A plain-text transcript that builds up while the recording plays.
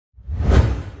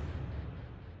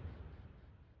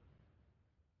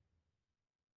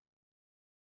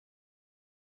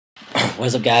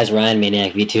What's up guys, Ryan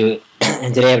Maniac V2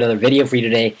 and today I have another video for you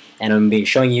today, and I'm going to be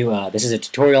showing you, this is a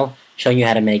tutorial showing you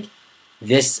how to make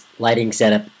this lighting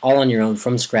setup all on your own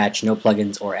from scratch, no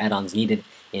plugins or add-ons needed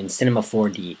in Cinema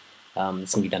 4D.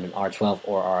 This can be done in R12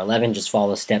 or R11, just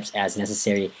follow the steps as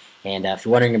necessary. And if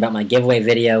you're wondering about my giveaway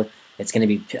video, it's going to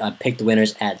be pick the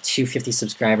winners at 250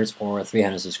 subscribers or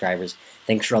 300 subscribers.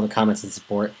 Thanks for all the comments and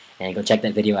support, and go check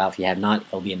that video out if you have not.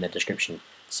 It'll be in the description.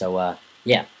 So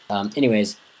yeah,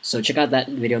 anyways, so check out that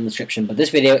video in the description. But this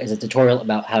video is a tutorial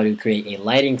about how to create a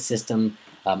lighting system,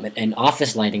 an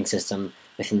office lighting system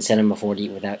within Cinema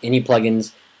 4D without any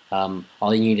plugins.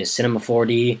 All you need is Cinema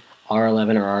 4D,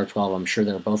 R11 or R12. I'm sure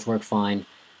they'll both work fine.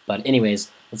 But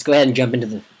anyways, let's go ahead and jump into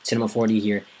the Cinema 4D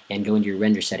here and go into your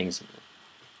render settings.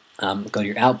 Go to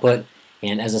your output,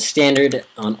 and as a standard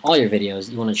on all your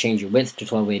videos, you want to change your width to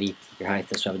 1280, your height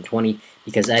to 720,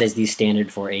 because that is the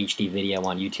standard for HD video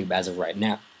on YouTube as of right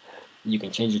now. You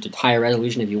can change it to higher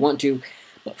resolution if you want to,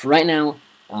 but for right now,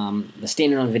 the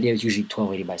standard on video is usually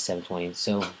 1280 by 720.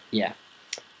 So yeah,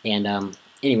 and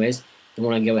anyways, you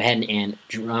want to go ahead and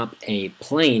drop a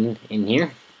plane in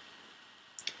here,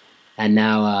 and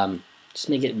now just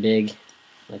make it big.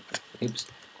 Like, oops,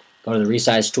 go to the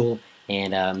resize tool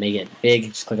and make it big.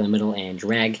 Just click on the middle and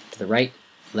drag to the right.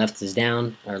 Left is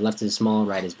down, or left is small,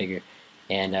 right is bigger,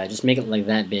 and just make it like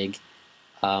that big,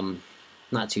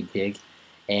 not too big.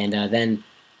 And then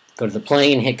go to the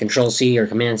plane, hit Control-C or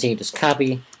Command-C, just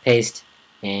copy, paste,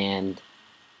 and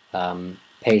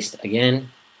paste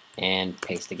again, and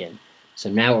paste again. So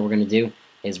now what we're going to do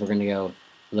is we're going to go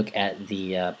look at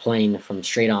the plane from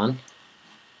straight on,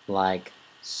 like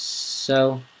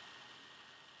so.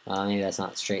 Maybe that's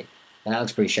not straight. That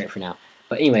looks pretty straight for now.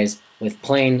 But anyways, with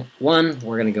plane 1,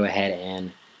 we're going to go ahead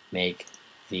and make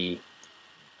the,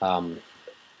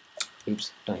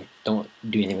 oops, don't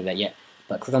do anything with that yet.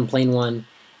 But click on plane 1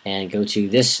 and go to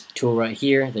this tool right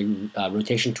here, the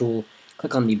rotation tool.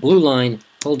 Click on the blue line,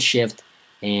 hold shift,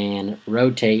 and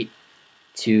rotate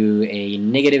to a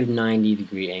negative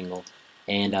 90-degree angle.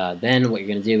 And then what you're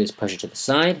going to do is push it to the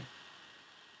side,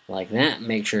 like that.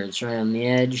 Make sure it's right on the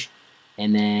edge,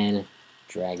 and then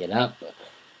drag it up.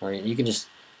 Or you can just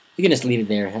leave it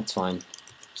there. That's fine.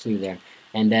 Just leave it there.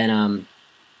 And then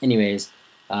anyways,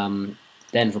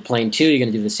 then for plane 2, you're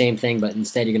going to do the same thing, but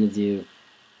instead you're going to do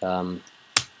doesn't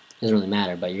really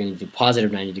matter, but you're going to do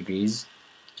positive 90 degrees.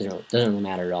 Doesn't really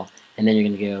matter at all. And then you're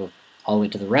going to go all the way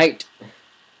to the right.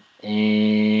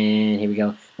 And here we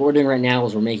go. What we're doing right now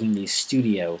is we're making the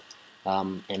studio.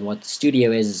 And what the studio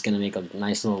is going to make a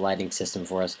nice little lighting system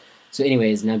for us. So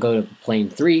anyways, now go to plane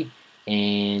 3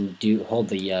 and hold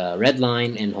the red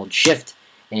line and hold shift.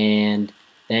 And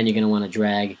then you're going to want to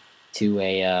drag to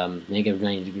a negative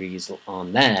 90 degrees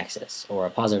on that axis, or a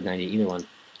positive 90, either one.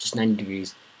 Just 90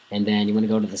 degrees. And then you want to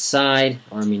go to the side,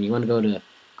 or I mean, you want to go to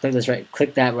click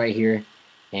that right here,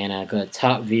 and go to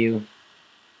top view.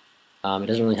 It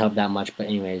doesn't really help that much, but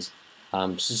anyways,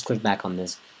 just click back on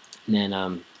this, and then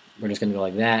we're just gonna go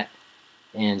like that,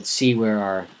 and see where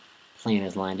our plane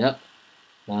is lined up.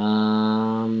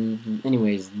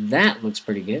 Anyways, that looks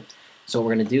pretty good. So what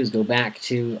we're gonna do is go back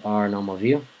to our normal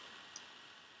view,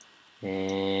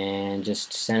 and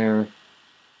just center,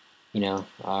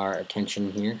 our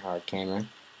attention here, our camera,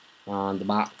 on the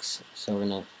box. So we're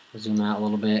going to zoom out a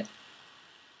little bit.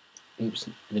 Oops,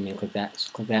 I didn't mean to click that.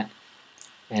 Just click that.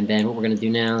 And then what we're going to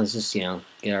do now is just,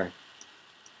 get our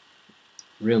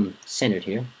room centered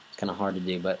here. It's kind of hard to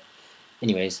do, but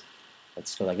anyways,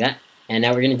 let's go like that. And now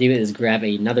what we're going to do is grab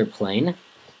another plane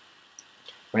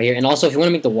right here. And also, if you want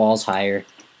to make the walls higher,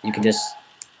 you can just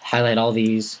highlight all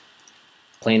these,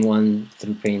 plane 1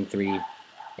 through plane 3,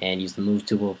 and use the move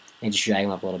tool and just drag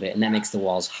them up a little bit, and that makes the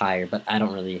walls higher, but I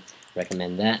don't really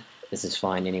recommend that. This is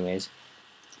fine anyways.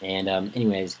 And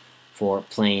anyways, for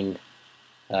plane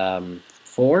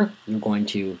 4, you're going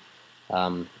to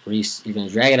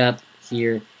drag it up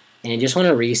here, and you just want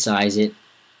to resize it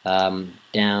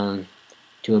down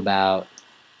to about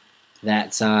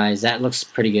that size. That looks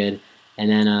pretty good.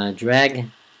 And then drag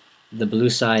the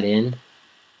blue side in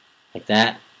like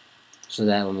that, so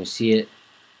that when we see it,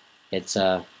 it's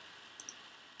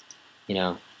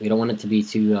we don't want it to be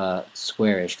too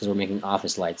squarish, because we're making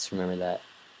office lights, remember that.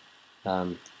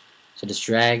 So just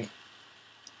drag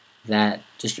that,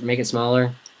 just make it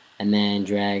smaller, and then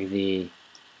drag the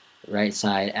right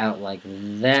side out like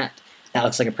that. That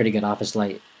looks like a pretty good office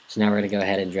light. So now we're going to go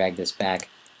ahead and drag this back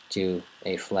to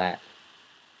a flat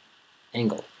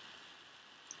angle.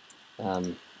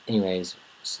 Anyways,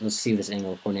 so let's see this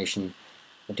angle coordination.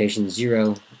 Rotation 0.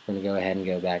 We're going to go ahead and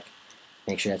go back.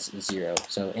 Make sure that's 0.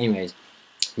 So anyways,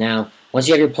 now once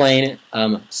you have your plane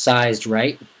sized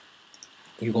right,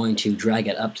 you're going to drag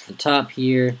it up to the top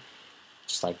here,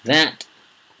 just like that,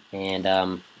 and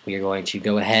we are going to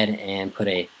go ahead and put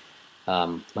a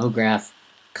MoGraph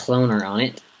cloner on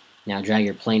it. Now drag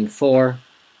your plane 4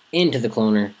 into the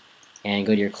cloner, and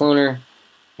go to your cloner,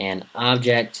 and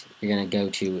object, you're going to go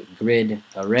to grid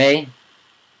array,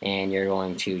 and you're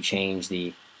going to change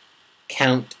the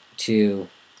count to,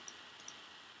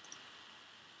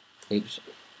 oops,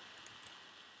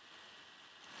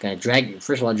 gotta drag,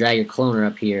 first of all, drag your cloner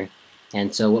up here,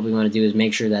 and so what we want to do is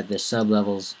make sure that the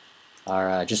sublevels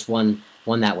are just one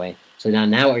that way. So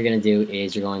now what you're going to do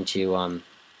is you're going to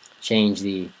change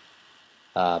the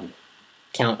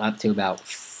count up to about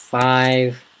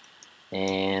 5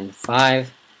 and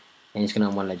 5, and it's going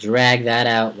to want to drag that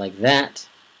out like that,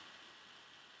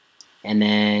 and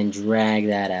then drag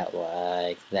that out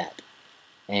like that.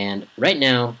 And right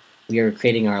now we are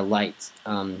creating our lights.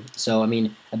 So I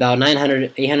mean about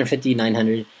 900, 850,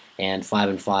 900, and 5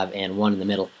 and 5, and 1 in the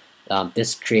middle.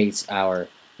 This creates our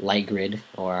light grid,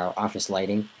 or our office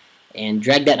lighting, and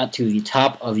drag that up to the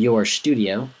top of your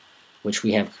studio, which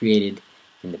we have created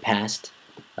in the past.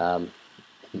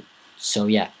 So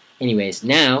yeah, anyways,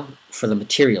 now for the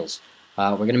materials.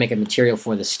 We're going to make a material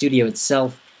for the studio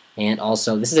itself, and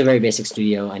also, this is a very basic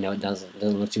studio. I know it doesn't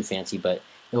look too fancy, but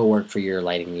it will work for your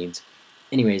lighting needs.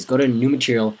 Anyways, go to new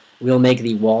material. We'll make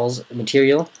the walls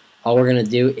material. All we're going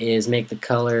to do is make the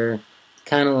color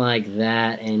kind of like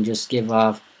that, and just give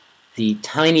off the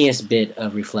tiniest bit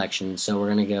of reflection. So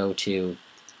we're going to go to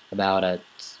about a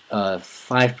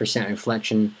 5%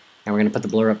 reflection, and we're going to put the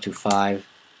blur up to 5,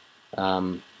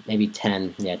 maybe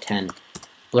 10, yeah, 10.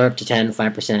 Blur up to 10,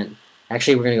 5%.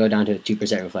 Actually, we're going to go down to a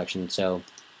 2% reflection. So,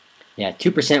 yeah,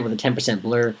 2% with a 10%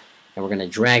 blur, and we're going to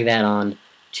drag that on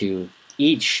to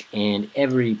each and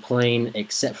every plane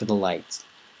except for the lights.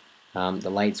 The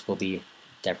lights will be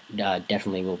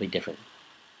definitely will be different.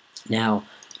 Now,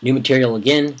 new material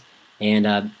again,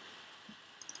 and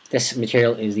this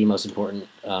material is the most important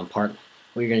part.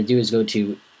 What you're going to do is go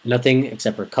to nothing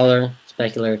except for color,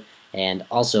 specular, and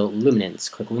also luminance.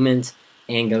 Click luminance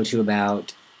and go to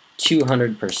about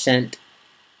 200%,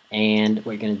 and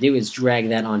what you're going to do is drag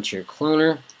that onto your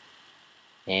cloner,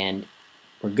 and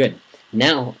we're good.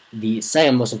 Now, the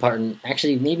second most important,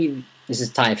 actually maybe this is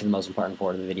tied for the most important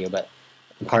part of the video, but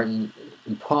important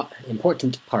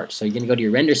part. So you're going to go to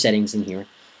your render settings in here,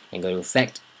 and go to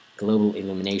Effect, Global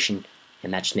Illumination,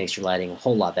 and that just makes your lighting a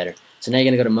whole lot better. So now you're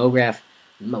going to go to MoGraph,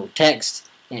 Mode Text,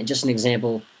 and just an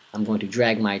example, I'm going to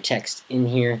drag my text in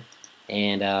here,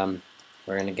 and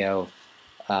we're going to go,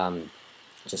 I'm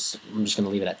just going to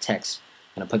leave it at text.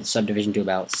 I'm going to put the subdivision to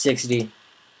about 60,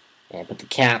 and put the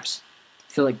caps,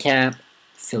 fill it cap,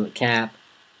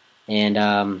 and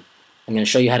I'm going to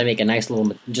show you how to make a nice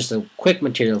little, just a quick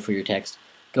material for your text.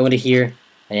 Go into here,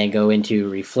 and go into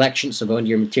reflection, so go into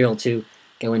your material 2,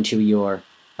 go into your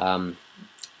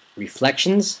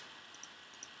reflections,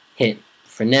 hit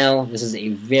Fresnel. This is a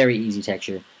very easy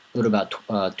texture. Go to about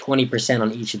 20%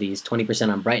 on each of these,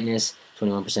 20% on brightness,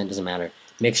 21% doesn't matter.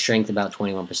 Mixed strength about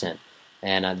 21%,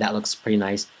 and that looks pretty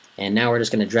nice. And now we're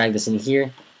just going to drag this in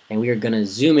here, and we are going to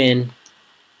zoom in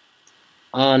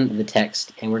on the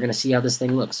text, and we're going to see how this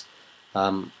thing looks.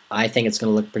 I think it's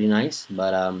going to look pretty nice,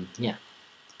 but yeah.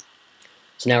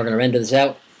 So now we're going to render this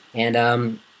out,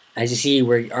 and as you see,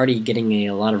 we're already getting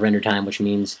a lot of render time, which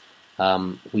means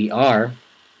we are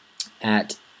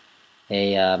at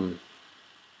a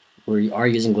we are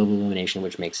using global illumination,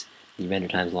 which makes the render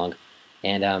times long.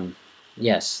 And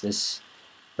yes,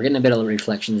 we're getting a bit of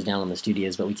reflections down on the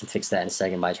studios, but we can fix that in a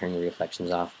second by turning the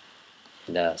reflections off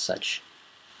and such.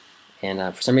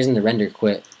 And for some reason the render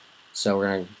quit, so we're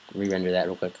gonna re-render that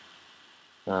real quick.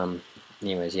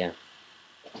 Anyways, yeah,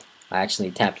 I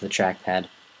actually tapped the trackpad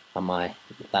on my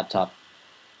laptop.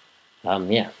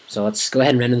 Yeah, so let's go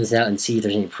ahead and render this out and see if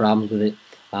there's any problems with it.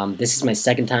 This is my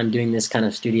second time doing this kind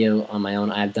of studio on my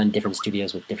own. I've done different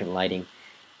studios with different lighting.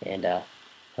 And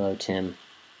hello, Tim.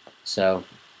 So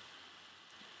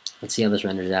let's see how this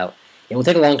renders out. It will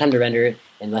take a long time to render it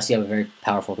unless you have a very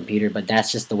powerful computer, but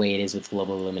that's just the way it is with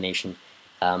global illumination.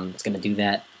 It's going to do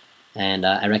that. And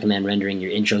I recommend rendering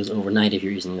your intros overnight if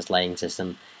you're using this lighting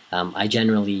system. I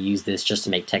generally use this just to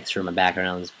make text for my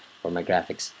backgrounds or my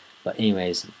graphics. But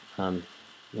anyways,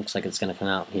 looks like it's going to come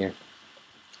out here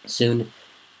soon.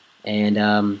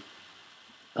 And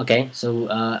okay,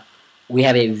 so we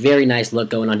have a very nice look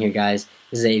going on here, guys.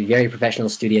 This is a very professional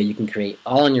studio you can create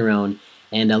all on your own.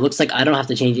 And looks like I don't have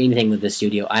to change anything with this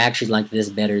studio. I actually like this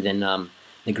better than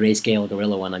the Greyscale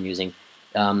Gorilla one I'm using.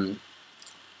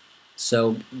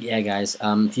 So yeah, guys,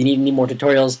 if you need any more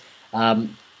tutorials,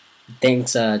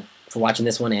 thanks for watching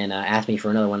this one, and ask me for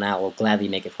another one. I will gladly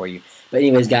make it for you. But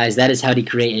anyways, guys, that is how to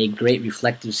create a great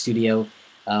reflective studio,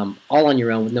 all on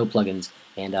your own with no plugins.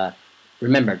 And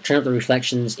remember, turn up the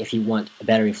reflections if you want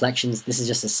better reflections. This is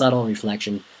just a subtle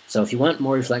reflection. So if you want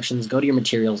more reflections, go to your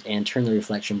materials and turn the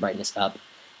reflection brightness up,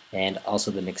 and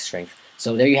also the mix strength.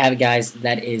 So there you have it, guys.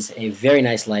 That is a very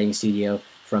nice lighting studio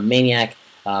from Maniac.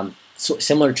 So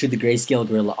similar to the Greyscale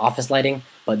Gorilla office lighting,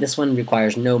 but this one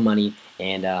requires no money,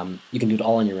 and you can do it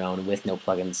all on your own with no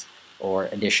plugins or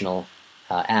additional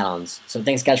add-ons. So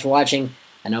thanks, guys, for watching.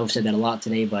 I know I've said that a lot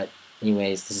today, but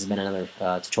anyways, this has been another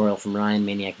tutorial from Ryan,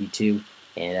 Maniac V2,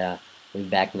 and we'll be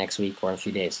back next week or in a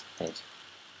few days. Thanks.